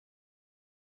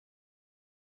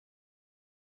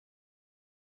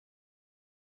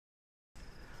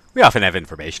We often have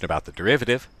information about the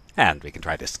derivative, and we can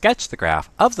try to sketch the graph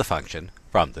of the function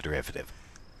from the derivative.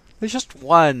 There's just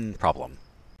one problem.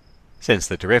 Since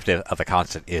the derivative of a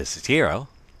constant is 0,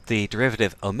 the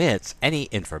derivative omits any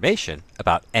information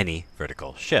about any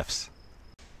vertical shifts.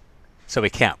 So we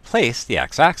can't place the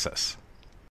x-axis.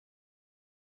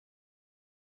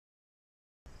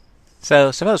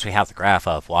 So suppose we have the graph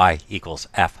of y equals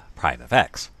f prime of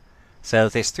x. So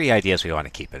there's three ideas we want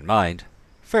to keep in mind.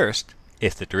 First,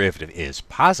 if the derivative is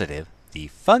positive, the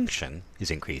function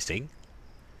is increasing.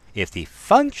 If the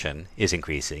function is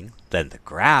increasing, then the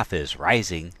graph is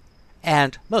rising.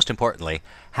 And most importantly,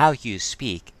 how you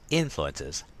speak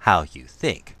influences how you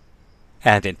think.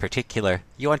 And in particular,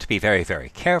 you want to be very, very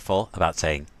careful about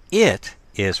saying it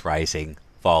is rising,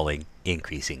 falling,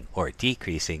 increasing, or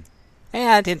decreasing.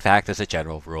 And in fact, as a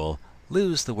general rule,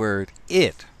 lose the word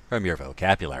it from your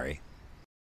vocabulary.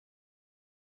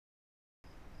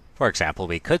 For example,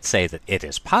 we could say that it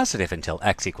is positive until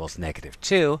x equals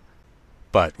 -2,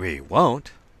 but we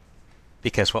won't,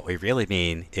 because what we really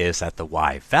mean is that the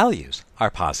y values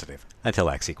are positive until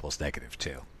x equals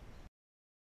 -2.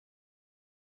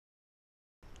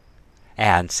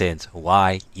 And since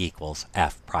y equals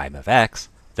f prime of x,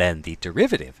 then the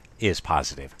derivative is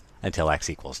positive until x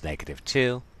equals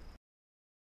 -2.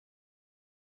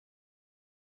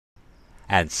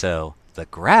 And so the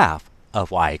graph of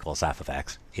y equals f of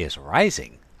x is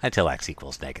rising until x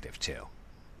equals -2.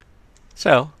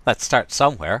 So let's start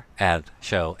somewhere and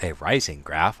show a rising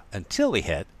graph until we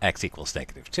hit x equals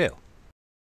 -2.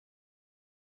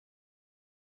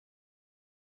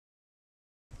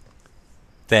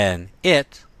 Then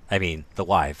the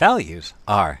y values,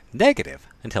 are negative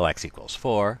until x equals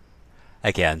 4.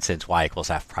 Again, since y equals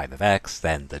f prime of x,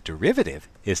 then the derivative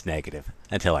is negative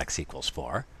until x equals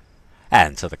 4.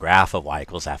 And so the graph of y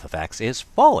equals f of x is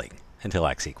falling until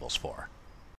x equals 4.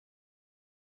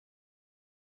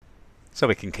 So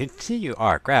we can continue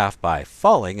our graph by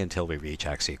falling until we reach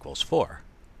x equals 4.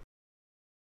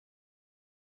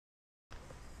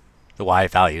 The y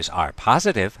values are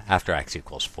positive after x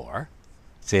equals 4.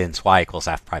 Since y equals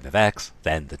f prime of x,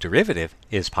 then the derivative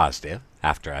is positive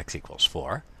after x equals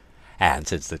 4. And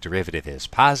since the derivative is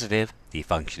positive, the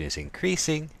function is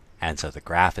increasing, and so the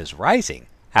graph is rising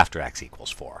after x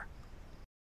equals 4.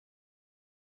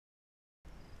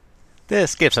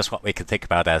 This gives us what we can think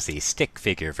about as the stick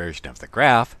figure version of the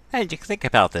graph, and you can think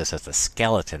about this as the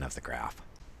skeleton of the graph.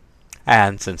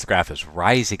 And since the graph is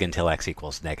rising until x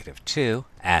equals -2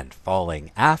 and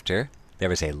falling after,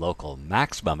 there is a local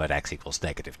maximum at x equals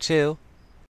 -2.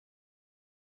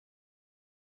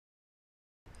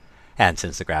 And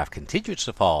since the graph continues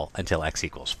to fall until x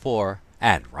equals 4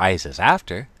 and rises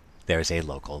after, there is a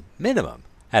local minimum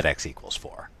at x equals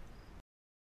 4.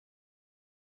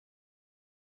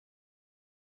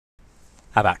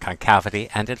 How about concavity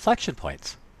and inflection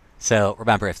points? So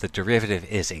remember, if the derivative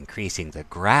is increasing, the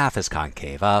graph is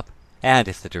concave up, and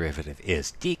if the derivative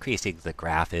is decreasing, the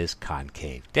graph is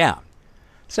concave down.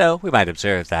 So we might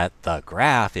observe that the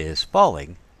graph is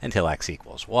falling until x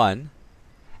equals 1.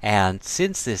 And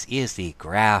since this is the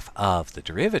graph of the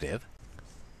derivative,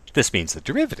 this means the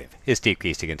derivative is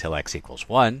decreasing until x equals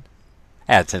 1.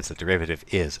 And since the derivative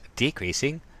is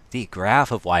decreasing, the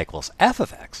graph of y equals f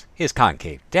of x is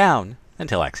concave down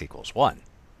until x equals 1.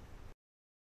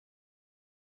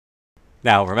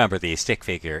 Now remember, the stick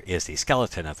figure is the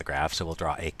skeleton of the graph, so we'll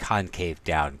draw a concave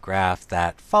down graph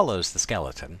that follows the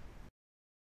skeleton.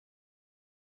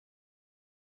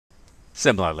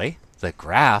 Similarly, the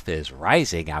graph is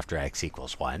rising after x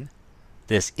equals 1.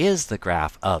 This is the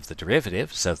graph of the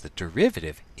derivative, so the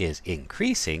derivative is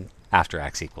increasing after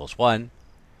x equals 1.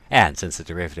 And since the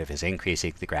derivative is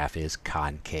increasing, the graph is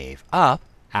concave up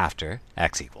after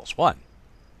x equals 1.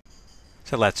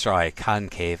 So let's draw a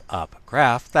concave up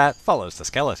graph that follows the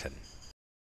skeleton.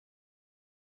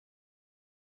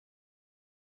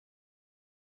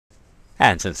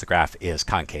 And since the graph is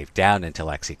concave down until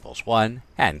x equals 1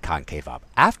 and concave up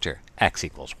after x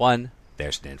equals 1,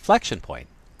 there's an inflection point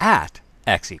at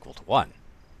x equal to 1.